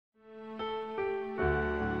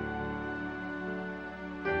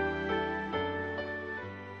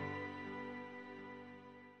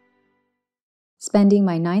Spending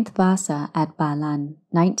my 9th Vassa at Balan,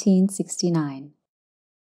 1969.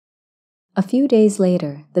 A few days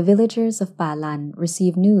later, the villagers of Balan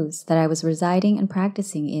received news that I was residing and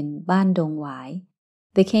practicing in Ban Dong Wai.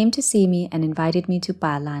 They came to see me and invited me to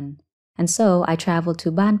Balan, and so I traveled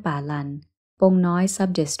to Ban Balan, Pong Noi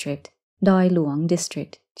Subdistrict, Doi Luang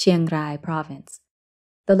District, Chiang Rai Province.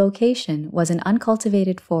 The location was an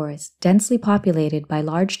uncultivated forest densely populated by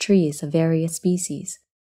large trees of various species.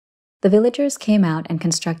 The villagers came out and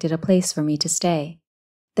constructed a place for me to stay.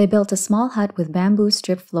 They built a small hut with bamboo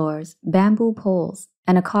strip floors, bamboo poles,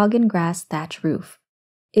 and a Kogan grass thatch roof.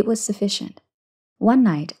 It was sufficient. One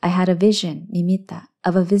night I had a vision, nimitta,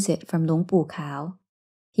 of a visit from Luang Por Thoon.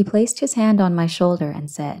 He placed his hand on my shoulder and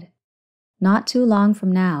said, "Not too long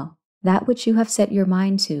from now, that which you have set your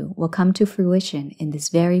mind to will come to fruition in this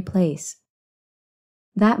very place."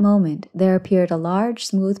 That moment, there appeared a large,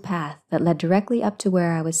 smooth path that led directly up to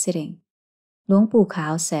where I was sitting. Luang Por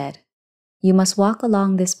Thoon said, "You must walk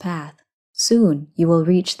along this path. Soon you will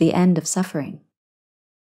reach the end of suffering."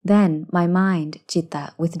 Then my mind,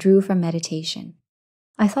 citta, withdrew from meditation.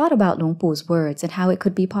 I thought about Luang Por's words and how it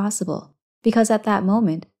could be possible, because at that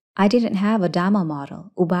moment, I didn't have a Dhamma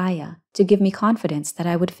model, ubaya, to give me confidence that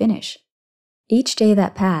I would finish. Each day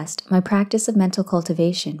that passed, my practice of mental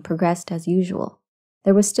cultivation progressed as usual.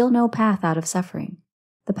 There was still no path out of suffering.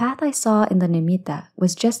 The path I saw in the nimitta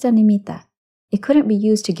was just a nimitta. It couldn't be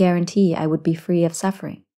used to guarantee I would be free of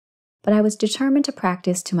suffering. But I was determined to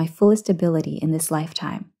practice to my fullest ability in this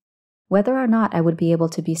lifetime. Whether or not I would be able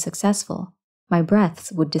to be successful, my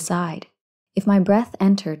breaths would decide. If my breath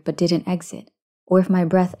entered but didn't exit, or if my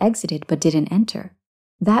breath exited but didn't enter,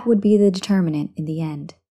 that would be the determinant in the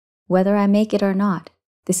end. Whether I make it or not,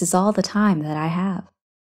 this is all the time that I have.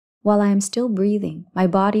 While I am still breathing, my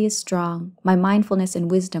body is strong, my mindfulness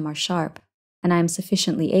and wisdom are sharp, and I am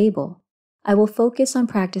sufficiently able, I will focus on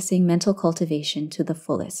practicing mental cultivation to the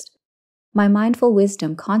fullest. My mindful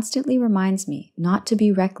wisdom constantly reminds me not to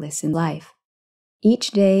be reckless in life.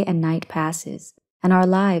 Each day and night passes, and our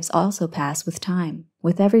lives also pass with time,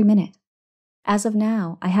 with every minute. As of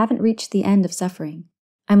now, I haven't reached the end of suffering.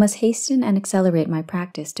 I must hasten and accelerate my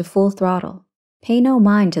practice to full throttle. Pay no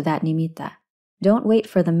mind to that nimitta. Don't wait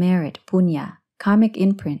for the merit, punya, karmic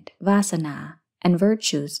imprint, vasana, and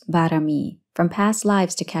virtues, bharami, from past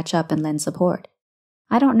lives to catch up and lend support.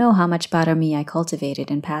 I don't know how much bharami I cultivated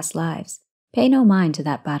in past lives. Pay no mind to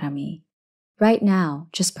that bharami. Right now,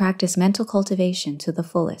 just practice mental cultivation to the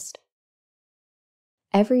fullest.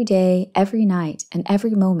 Every day, every night, and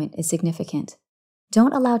every moment is significant.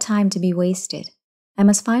 Don't allow time to be wasted. I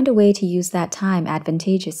must find a way to use that time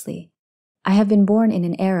advantageously. I have been born in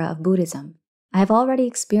an era of Buddhism. I have already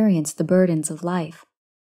experienced the burdens of life.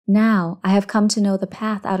 Now I have come to know the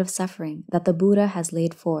path out of suffering that the Buddha has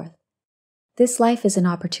laid forth. This life is an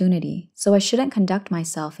opportunity, so I shouldn't conduct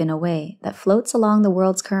myself in a way that floats along the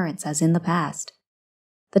world's currents as in the past.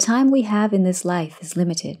 The time we have in this life is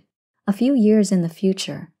limited. A few years in the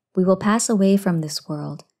future, we will pass away from this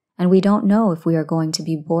world, and we don't know if we are going to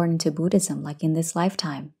be born into Buddhism like in this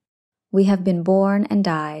lifetime. We have been born and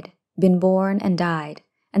died,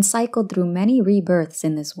 and cycled through many rebirths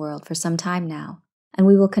in this world for some time now, and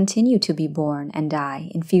we will continue to be born and die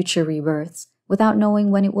in future rebirths without knowing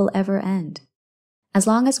when it will ever end. As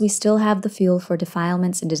long as we still have the fuel for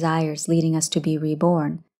defilements and desires leading us to be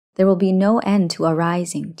reborn, there will be no end to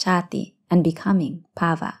arising, chati, and becoming,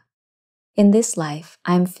 pava. In this life,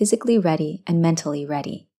 I am physically ready and mentally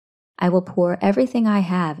ready. I will pour everything I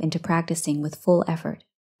have into practicing with full effort.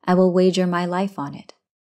 I will wager my life on it.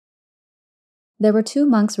 There were 2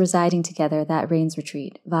 monks residing together at that rains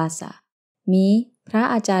retreat, Vassa, me,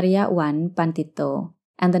 Ācariya Thoon Khippapañño,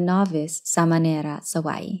 and the novice Samanera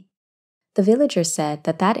Sawai. The villagers said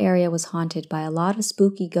that that area was haunted by a lot of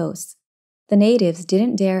spooky ghosts. The natives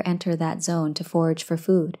didn't dare enter that zone to forage for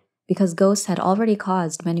food, because ghosts had already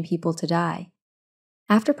caused many people to die.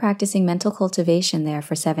 After practicing mental cultivation there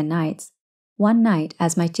for 7 nights, one night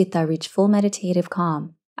as my citta reached full meditative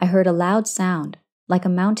calm, I heard a loud sound, like a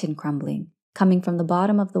mountain crumbling, coming from the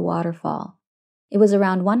bottom of the waterfall. It was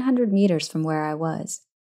around 100 meters from where I was.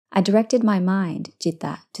 I directed my mind,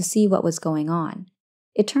 citta, to see what was going on.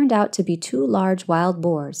 It turned out to be 2 large wild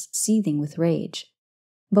boars seething with rage.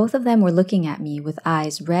 Both of them were looking at me with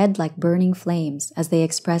eyes red like burning flames as they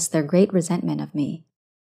expressed their great resentment of me.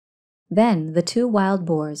 Then the 2 wild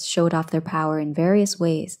boars showed off their power in various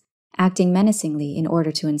ways, acting menacingly in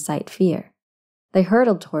order to incite fear. They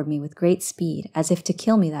hurtled toward me with great speed, as if to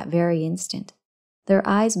kill me that very instant. Their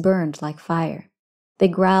eyes burned like fire. They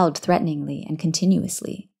growled threateningly and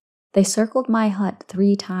continuously. They circled my hut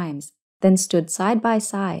 3 times, then stood side by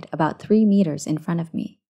side about 3 meters in front of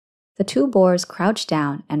me. The 2 boars crouched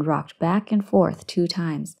down and rocked back and forth 2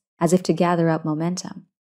 times, as if to gather up momentum.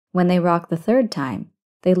 When they rocked the 3rd time,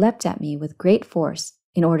 they leapt at me with great force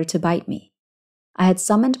in order to bite me. I had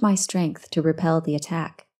summoned my strength to repel the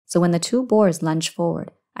attack, so when the 2 boars lunged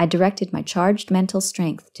forward, I directed my charged mental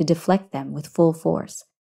strength to deflect them with full force.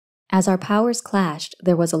 As our powers clashed,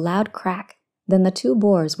 there was a loud crack, then the 2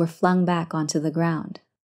 boars were flung back onto the ground.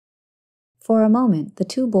 For a moment, the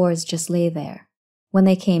 2 boars just lay there. When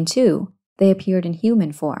they came to, they appeared in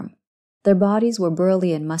human form. Their bodies were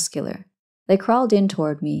burly and muscular. They crawled in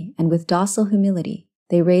toward me, and with docile humility,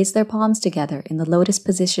 they raised their palms together in the lotus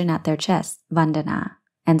position at their chests, Vandana,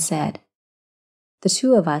 and said, "The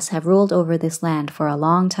 2 of us have ruled over this land for a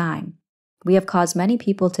long time. We have caused many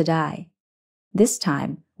people to die. This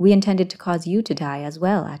time, we intended to cause you to die as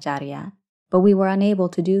well, Acharya, but we were unable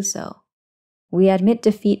to do so. We admit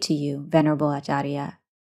defeat to you, Venerable Acharya.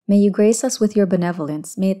 May you grace us with your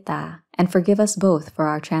benevolence, metta, and forgive us both for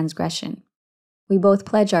our transgression. We both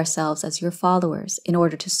pledge ourselves as your followers in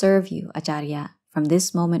order to serve you, Acharya, from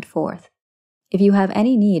this moment forth. If you have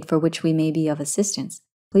any need for which we may be of assistance,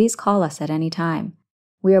 please call us at any time.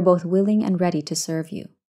 We are both willing and ready to serve you.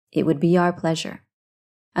 It would be our pleasure.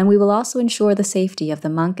 And we will also ensure the safety of the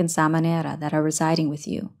monk and samanera that are residing with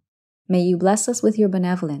you. May you bless us with your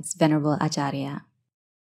benevolence, Venerable Acharya."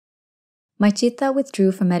 My citta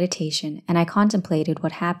withdrew from meditation, and I contemplated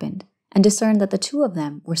what happened, and discerned that the 2 of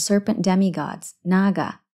them were serpent demigods,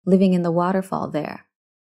 Naga, living in the waterfall there.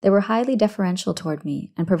 They were highly deferential toward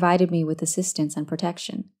me and provided me with assistance and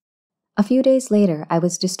protection. A few days later, I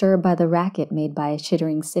was disturbed by the racket made by a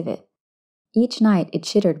chittering civet. Each night it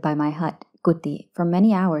chittered by my hut, kuti, for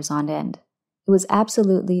many hours on end. It was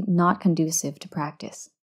absolutely not conducive to practice.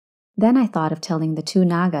 Then I thought of telling the 2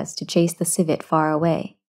 Nagas to chase the civet far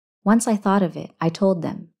away. Once I thought of it, I told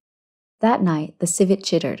them. That night, the civet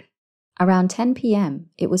chittered. Around 10 p.m.,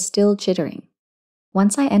 it was still chittering.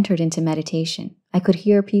 Once I entered into meditation, I could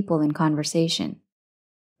hear people in conversation.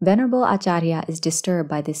 Venerable Acharya is disturbed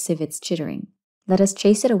by this civet's chittering. Let us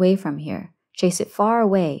chase it away from here, chase it far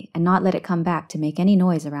away, and not let it come back to make any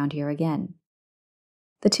noise around here again.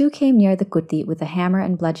 The 2 came near the kuti with a hammer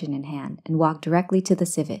and bludgeon in hand and walked directly to the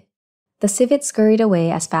civet. The civet scurried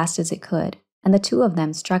away as fast as it could, and the 2 of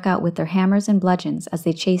them struck out with their hammers and bludgeons as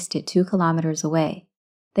they chased it 2 kilometers away.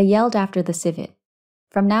 They yelled after the civet,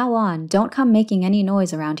 "From now on, don't come making any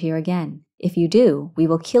noise around here again. If you do, we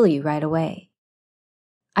will kill you right away."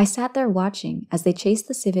 I sat there watching as they chased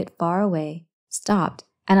the civet far away, stopped,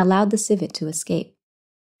 and allowed the civet to escape.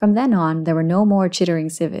 From then on, there were no more chittering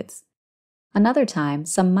civets. Another time,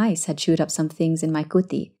 some mice had chewed up some things in my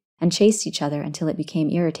kuti and chased each other until it became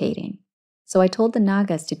irritating. So I told the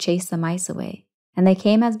Nagas to chase the mice away, and they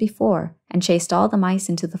came as before and chased all the mice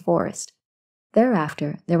into the forest.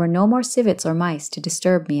 Thereafter, there were no more civets or mice to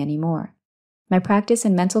disturb me anymore. My practice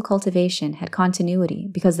in mental cultivation had continuity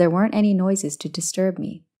because there weren't any noises to disturb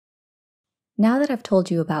me. Now that I've told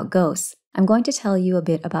you about ghosts, I'm going to tell you a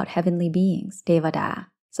bit about heavenly beings, devada,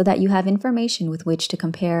 so that you have information with which to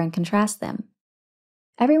compare and contrast them.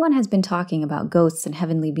 Everyone has been talking about ghosts and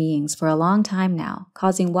heavenly beings for a long time now,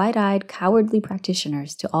 causing wide-eyed, cowardly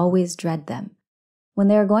practitioners to always dread them. When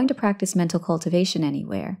they are going to practice mental cultivation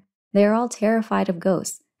anywhere, they are all terrified of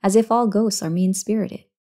ghosts, as if all ghosts are mean-spirited.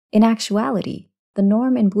 In actuality, the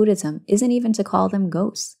norm in Buddhism isn't even to call them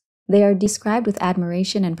ghosts. They are described with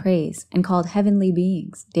admiration and praise and called heavenly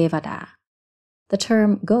beings, devada. The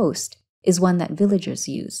term ghost is one that villagers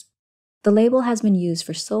use. The label has been used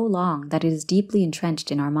for so long that it is deeply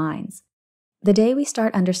entrenched in our minds. The day we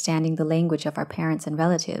start understanding the language of our parents and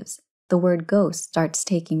relatives, the word ghost starts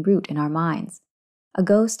taking root in our minds. A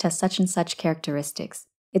ghost has such and such characteristics.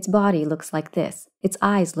 Its body looks like this, its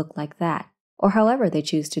eyes look like that, or however they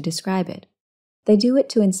choose to describe it. They do it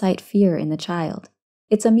to incite fear in the child.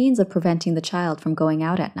 It's a means of preventing the child from going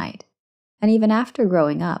out at night. And even after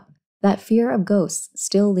growing up, that fear of ghosts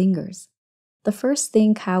still lingers. The first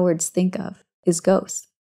thing cowards think of is ghosts.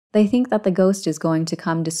 They think that the ghost is going to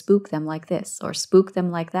come to spook them like this or spook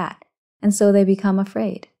them like that, and so they become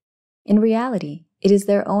afraid. In reality, it is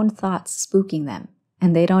their own thoughts spooking them,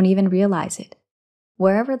 and they don't even realize it.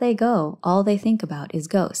 Wherever they go, all they think about is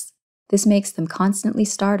ghosts. This makes them constantly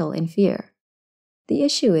startle in fear. The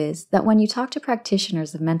issue is that when you talk to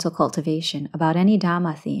practitioners of mental cultivation about any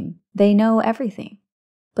Dhamma theme, they know everything.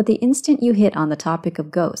 But the instant you hit on the topic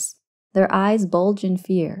of ghosts, their eyes bulge in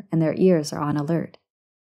fear and their ears are on alert.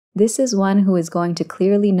 This is one who is going to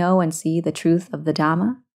clearly know and see the truth of the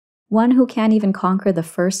Dhamma? One who can't even conquer the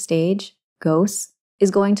first stage, ghosts,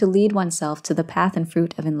 is going to lead oneself to the path and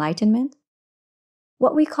fruit of enlightenment?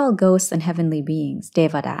 What we call ghosts and heavenly beings,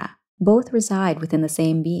 devada, both reside within the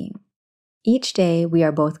same being. Each day we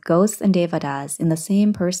are both ghosts and devadas in the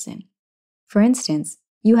same person. For instance,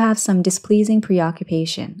 you have some displeasing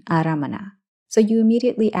preoccupation, aramana, so you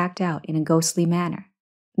immediately act out in a ghostly manner.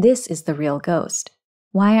 This is the real ghost.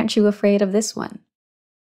 Why aren't you afraid of this one?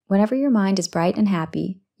 Whenever your mind is bright and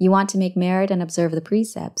happy, you want to make merit and observe the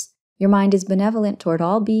precepts, your mind is benevolent toward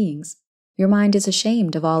all beings, your mind is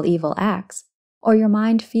ashamed of all evil acts, or your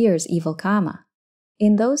mind fears evil kama.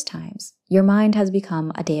 In those times, your mind has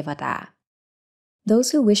become a devata.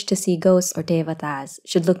 Those who wish to see ghosts or devatas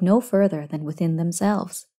should look no further than within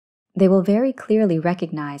themselves. They will very clearly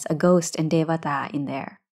recognize a ghost and devata in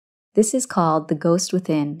there. This is called the ghost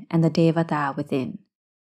within and the devata within.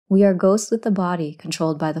 We are ghosts with the body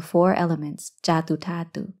controlled by the 4 elements,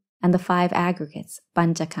 jatutatu, and the 5 aggregates,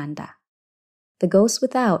 panchakanda. The ghost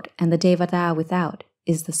without and the devata without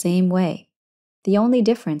is the same way. The only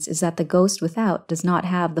difference is that the ghost without does not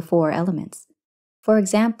have the 4 elements. For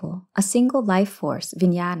example, a single life force,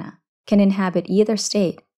 vijnana, can inhabit either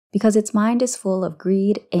state because its mind is full of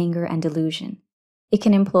greed, anger, and delusion. It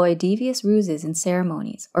can employ devious ruses in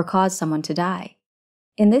ceremonies or cause someone to die.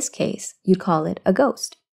 In this case, you'd call it a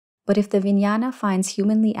ghost. But if the vijnana finds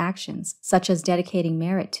humanly actions, such as dedicating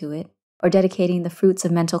merit to it, or dedicating the fruits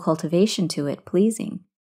of mental cultivation to it, pleasing,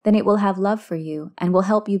 then it will have love for you and will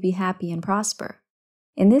help you be happy and prosper.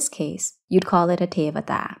 In this case, you'd call it a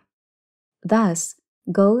devata. Thus,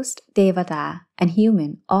 ghost, devata, and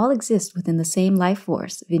human all exist within the same life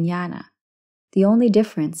force, vijnana. The only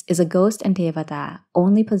difference is a ghost and devata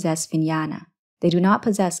only possess vijnana. They do not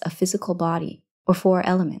possess a physical body or 4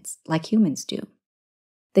 elements like humans do.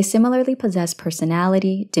 They similarly possess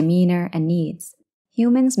personality, demeanor, and needs.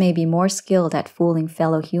 Humans may be more skilled at fooling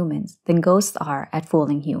fellow humans than ghosts are at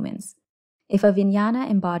fooling humans. If a vijnana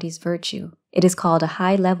embodies virtue, it is called a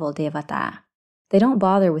high-level devata. They don't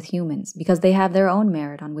bother with humans because they have their own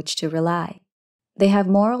merit on which to rely. They have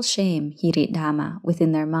moral shame, hirit dhamma,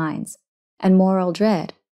 within their minds, and moral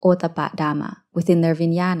dread, ottappa dhamma, within their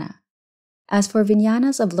vijnana. As for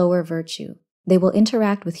vijnanas of lower virtue, they will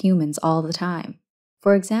interact with humans all the time.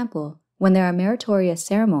 For example, when there are meritorious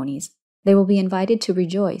ceremonies, they will be invited to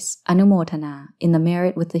rejoice, anumodana, in the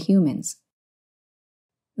merit with the humans.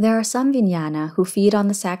 There are some vijnana who feed on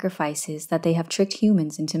the sacrifices that they have tricked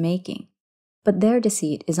humans into making. But their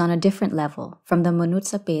deceit is on a different level from the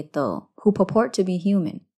manutsa peto, who purport to be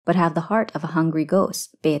human, but have the heart of a hungry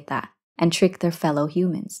ghost, peta, and trick their fellow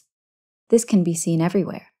humans. This can be seen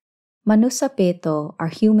everywhere. Manusa peto are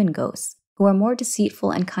human ghosts, who are more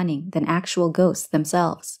deceitful and cunning than actual ghosts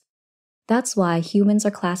themselves. That's why humans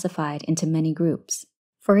are classified into many groups.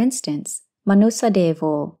 For instance, manusa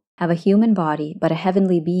devo have a human body but a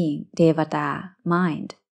heavenly being, devata,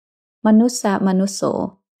 mind. Manusa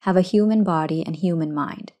manuso have a human body and human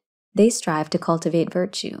mind. They strive to cultivate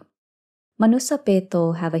virtue. Manusa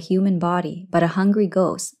peto have a human body, but a hungry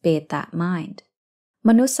ghost, peta, mind.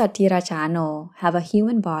 Manusa tirachano have a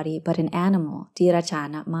human body, but an animal,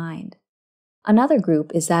 tirachana, mind. Another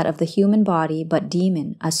group is that of the human body, but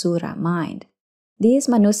demon, asura, mind. These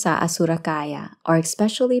manusa asurakaya are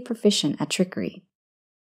especially proficient at trickery.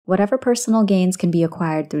 Whatever personal gains can be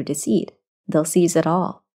acquired through deceit, they'll seize it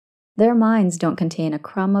all. Their minds don't contain a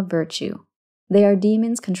crumb of virtue. They are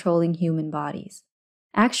demons controlling human bodies.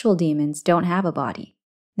 Actual demons don't have a body.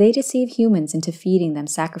 They deceive humans into feeding them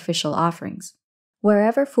sacrificial offerings.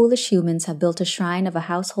 Wherever foolish humans have built a shrine of a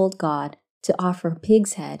household god to offer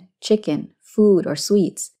pig's head, chicken, food, or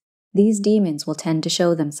sweets, these demons will tend to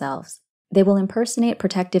show themselves. They will impersonate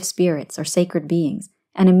protective spirits or sacred beings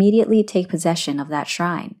and immediately take possession of that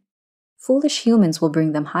shrine. Foolish humans will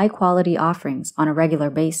bring them high-quality offerings on a regular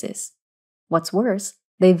basis. What's worse,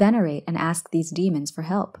 they venerate and ask these demons for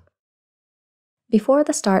help. Before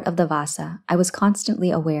the start of the Vassa, I was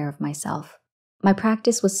constantly aware of myself. My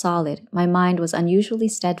practice was solid, my mind was unusually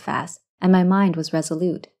steadfast, and my mind was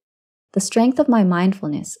resolute. The strength of my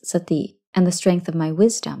mindfulness, sati, and the strength of my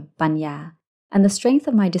wisdom, paññā, and the strength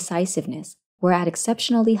of my decisiveness were at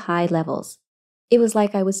exceptionally high levels. It was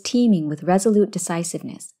like I was teeming with resolute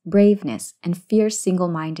decisiveness, braveness, and fierce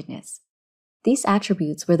single-mindedness. These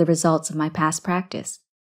attributes were the results of my past practice.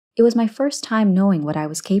 It was my first time knowing what I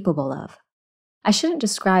was capable of. I shouldn't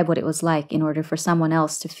describe what it was like in order for someone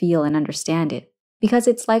else to feel and understand it, because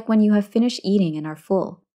it's like when you have finished eating and are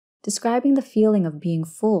full. Describing the feeling of being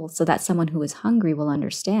full so that someone who is hungry will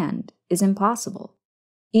understand is impossible.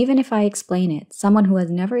 Even if I explain it, someone who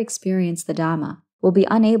has never experienced the Dhamma will be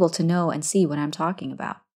unable to know and see what I'm talking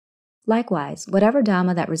about. Likewise, whatever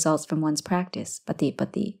Dhamma that results from one's practice,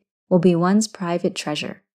 patipati, will be one's private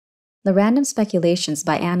treasure. The random speculations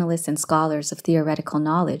by analysts and scholars of theoretical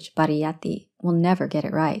knowledge, pariyati, will never get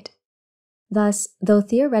it right. Thus, though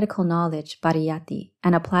theoretical knowledge, pariyati,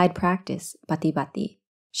 and applied practice, patipati,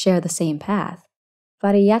 share the same path,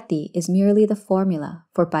 pariyati is merely the formula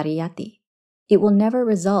for pariyati. It will never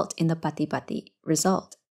result in the patipati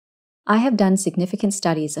result. I have done significant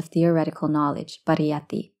studies of theoretical knowledge,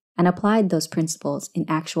 pariyati, and applied those principles in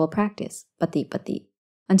actual practice, patipati,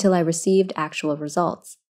 until I received actual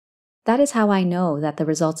results. That is how I know that the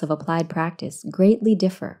results of applied practice greatly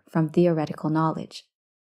differ from theoretical knowledge.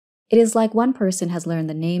 It is like one person has learned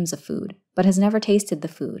the names of food, but has never tasted the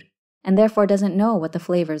food, and therefore doesn't know what the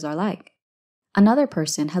flavors are like. Another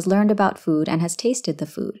person has learned about food and has tasted the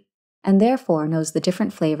food, and therefore knows the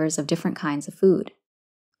different flavors of different kinds of food.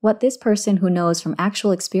 What this person who knows from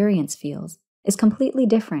actual experience feels is completely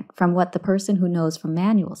different from what the person who knows from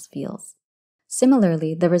manuals feels.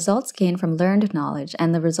 Similarly, the results gained from learned knowledge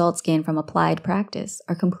and the results gained from applied practice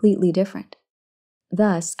are completely different.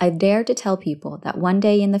 Thus, I dare to tell people that one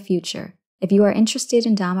day in the future, if you are interested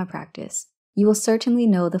in Dhamma practice, you will certainly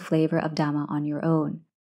know the flavor of Dhamma on your own.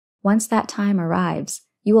 Once that time arrives,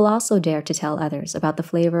 you will also dare to tell others about the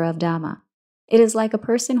flavor of Dhamma. It is like a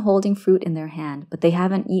person holding fruit in their hand, but they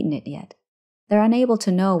haven't eaten it yet. They're unable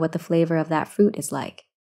to know what the flavor of that fruit is like.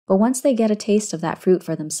 But once they get a taste of that fruit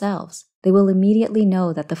for themselves, they will immediately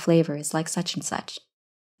know that the flavor is like such and such.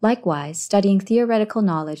 Likewise, studying theoretical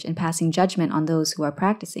knowledge and passing judgment on those who are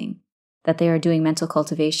practicing, that they are doing mental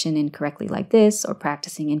cultivation incorrectly like this, or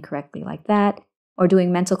practicing incorrectly like that, or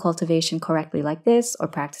doing mental cultivation correctly like this, or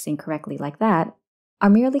practicing correctly like that, are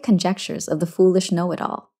merely conjectures of the foolish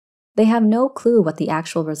know-it-all. They have no clue what the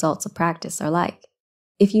actual results of practice are like.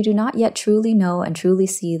 If you do not yet truly know and truly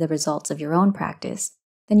see the results of your own practice,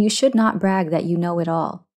 then you should not brag that you know it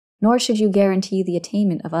all, nor should you guarantee the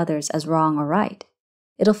attainment of others as wrong or right.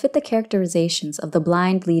 It'll fit the characterizations of the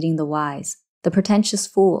blind leading the wise, the pretentious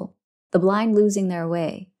fool, the blind losing their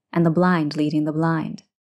way, and the blind leading the blind.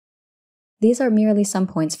 These are merely some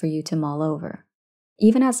points for you to mull over.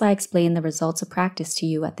 Even as I explain the results of practice to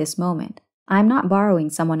you at this moment, I am not borrowing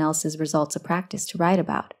someone else's results of practice to write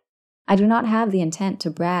about. I do not have the intent to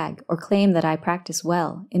brag or claim that I practice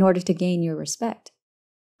well in order to gain your respect.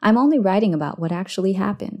 I'm only writing about what actually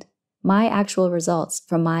happened, my actual results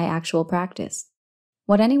from my actual practice.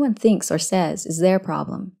 What anyone thinks or says is their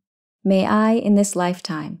problem. May I, in this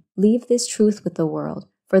lifetime, leave this truth with the world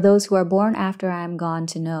for those who are born after I am gone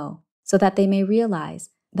to know, so that they may realize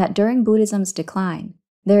that during Buddhism's decline,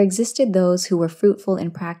 there existed those who were fruitful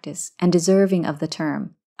in practice and deserving of the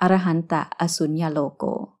term Arahanta Asunya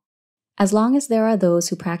Loko. As long as there are those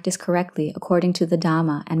who practice correctly according to the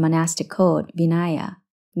Dhamma and monastic code, Vinaya,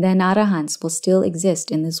 then Arahants will still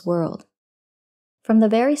exist in this world. From the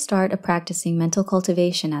very start of practicing mental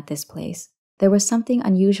cultivation at this place, there was something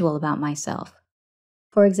unusual about myself.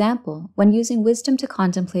 For example, when using wisdom to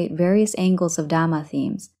contemplate various angles of Dhamma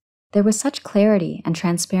themes, there was such clarity and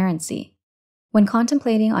transparency. When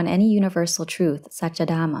contemplating on any universal truth, such a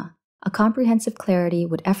Dhamma, a comprehensive clarity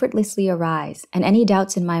would effortlessly arise, and any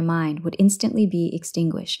doubts in my mind would instantly be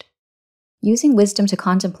extinguished. Using wisdom to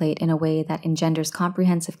contemplate in a way that engenders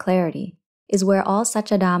comprehensive clarity is where all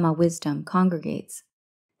such a Dhamma wisdom congregates.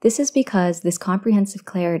 This is because this comprehensive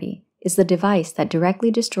clarity is the device that directly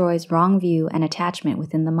destroys wrong view and attachment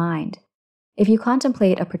within the mind. If you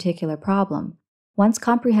contemplate a particular problem, once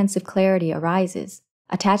comprehensive clarity arises,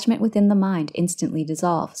 attachment within the mind instantly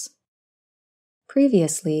dissolves.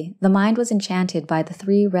 Previously, the mind was enchanted by the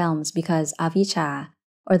three realms because avijja,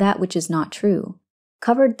 or that which is not true,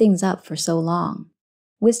 covered things up for so long.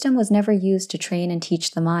 Wisdom was never used to train and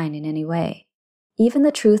teach the mind in any way. Even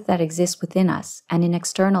the truth that exists within us and in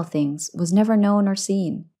external things was never known or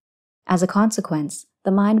seen. As a consequence,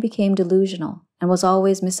 the mind became delusional and was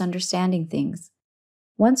always misunderstanding things.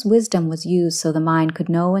 Once wisdom was used so the mind could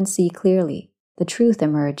know and see clearly, the truth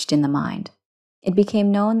emerged in the mind. It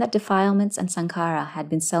became known that defilements and sankhara had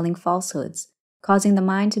been selling falsehoods, causing the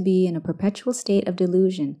mind to be in a perpetual state of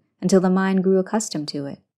delusion until the mind grew accustomed to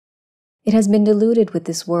it. It has been deluded with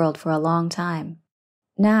this world for a long time.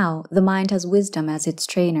 Now, the mind has wisdom as its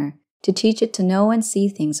trainer to teach it to know and see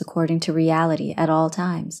things according to reality at all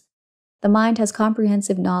times. The mind has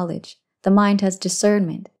comprehensive knowledge. The mind has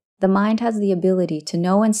discernment. The mind has the ability to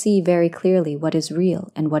know and see very clearly what is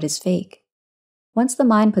real and what is fake. Once the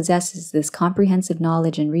mind possesses this comprehensive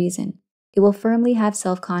knowledge and reason, it will firmly have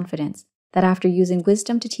self-confidence that after using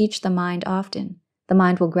wisdom to teach the mind often, the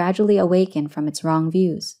mind will gradually awaken from its wrong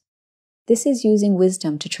views. This is using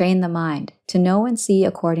wisdom to train the mind to know and see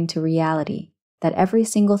according to reality that every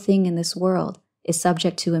single thing in this world is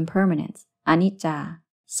subject to impermanence, anicca,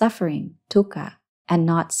 suffering, dukkha, and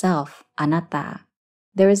not self, anatta.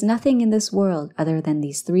 There is nothing in this world other than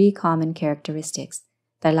these three common characteristics,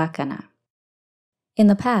 lakkhana. In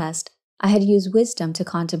the past, I had used wisdom to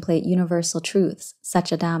contemplate universal truths,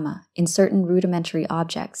 such as Dhamma, in certain rudimentary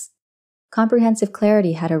objects. Comprehensive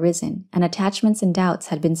clarity had arisen, and attachments and doubts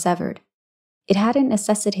had been severed. It hadn't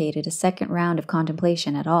necessitated a second round of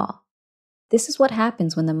contemplation at all. This is what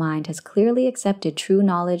happens when the mind has clearly accepted true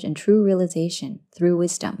knowledge and true realization through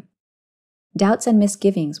wisdom. Doubts and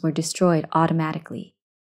misgivings were destroyed automatically.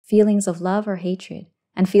 Feelings of love or hatred,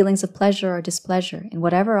 and feelings of pleasure or displeasure in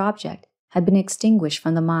whatever object had been extinguished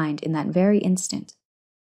from the mind in that very instant.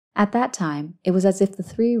 At that time, it was as if the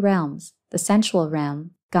three realms, the sensual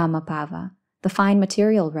realm, Kamapava, the fine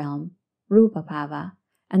material realm, Rupapava,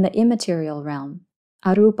 and the immaterial realm,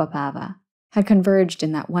 Arupapava, had converged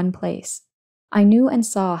in that one place. I knew and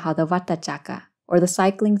saw how the Vattajaka, or the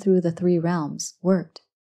cycling through the three realms, worked.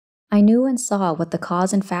 I knew and saw what the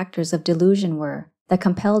cause and factors of delusion were that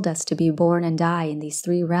compelled us to be born and die in these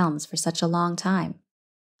three realms for such a long time.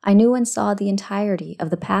 I knew and saw the entirety of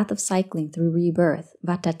the path of cycling through rebirth,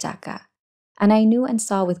 Vattajaka, and I knew and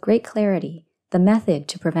saw with great clarity the method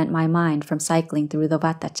to prevent my mind from cycling through the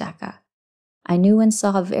Vattajaka. I knew and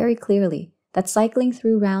saw very clearly that cycling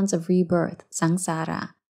through rounds of rebirth,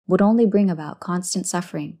 samsara, would only bring about constant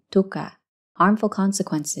suffering, dukkha, harmful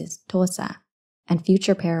consequences, dosa, and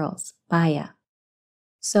future perils, bhaya.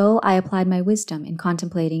 So I applied my wisdom in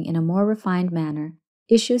contemplating in a more refined manner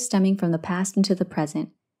issues stemming from the past into the present,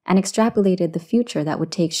 and extrapolated the future that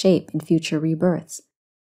would take shape in future rebirths.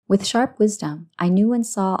 With sharp wisdom, I knew and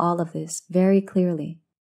saw all of this very clearly.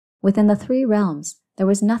 Within the three realms, there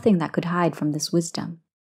was nothing that could hide from this wisdom.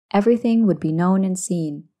 Everything would be known and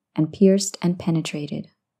seen, and pierced and penetrated.